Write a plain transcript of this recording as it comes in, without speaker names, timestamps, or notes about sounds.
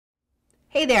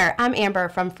Hey there, I'm Amber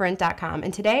from ForRent.com,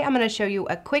 and today I'm going to show you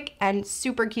a quick and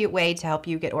super cute way to help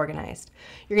you get organized.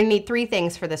 You're going to need three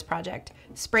things for this project.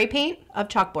 Spray paint of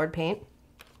chalkboard paint.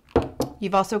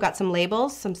 You've also got some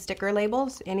labels, some sticker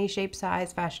labels, any shape,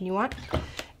 size, fashion you want,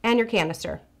 and your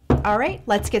canister. All right,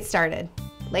 let's get started.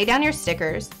 Lay down your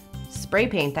stickers, spray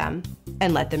paint them,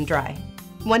 and let them dry.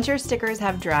 Once your stickers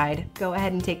have dried, go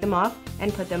ahead and take them off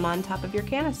and put them on top of your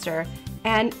canister.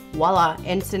 And voila,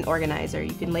 instant organizer.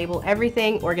 You can label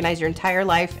everything, organize your entire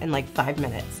life in like 5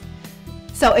 minutes.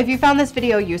 So if you found this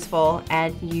video useful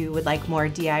and you would like more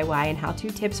DIY and how-to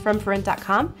tips from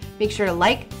ForRent.com, make sure to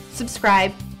like,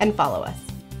 subscribe, and follow us.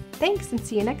 Thanks, and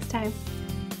see you next time.